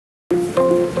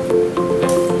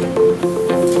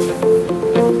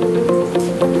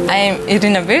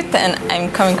Irina Bird and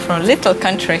I'm coming from a little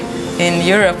country in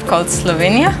Europe called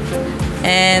Slovenia,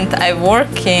 and I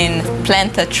work in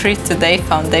Plant a Tree Today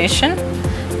Foundation,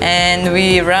 and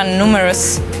we run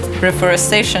numerous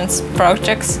reforestation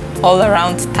projects all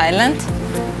around Thailand.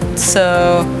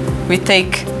 So we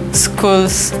take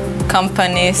schools,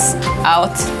 companies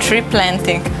out tree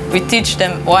planting. We teach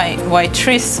them why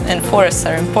trees and forests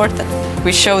are important.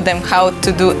 We show them how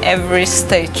to do every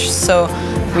stage. So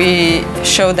we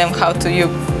show them how to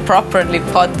properly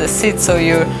pot the seed so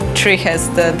your tree has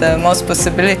the most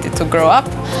possibility to grow up.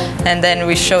 And then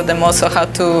we show them also how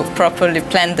to properly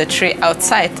plant the tree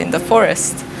outside in the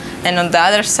forest. And on the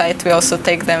other side, we also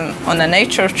take them on a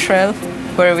nature trail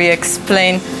where we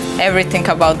explain everything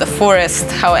about the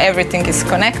forest, how everything is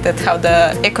connected, how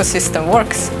the ecosystem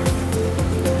works.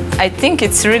 I think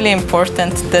it's really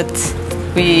important that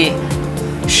we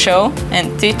show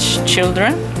and teach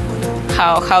children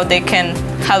how they can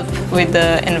help with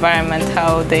the environment,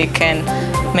 how they can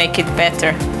make it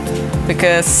better.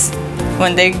 Because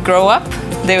when they grow up,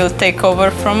 they will take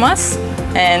over from us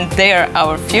and they are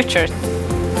our future.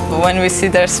 When we see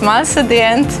their smiles at the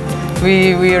end,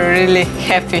 we are really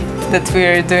happy that we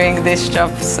are doing this job,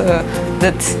 so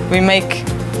that we make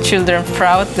children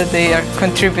proud that they are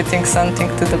contributing something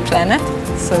to the planet,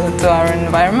 so to our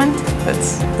environment.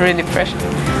 That's really precious.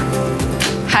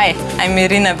 Hi, I'm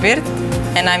Irina Bird,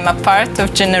 and I'm a part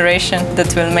of generation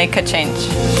that will make a change.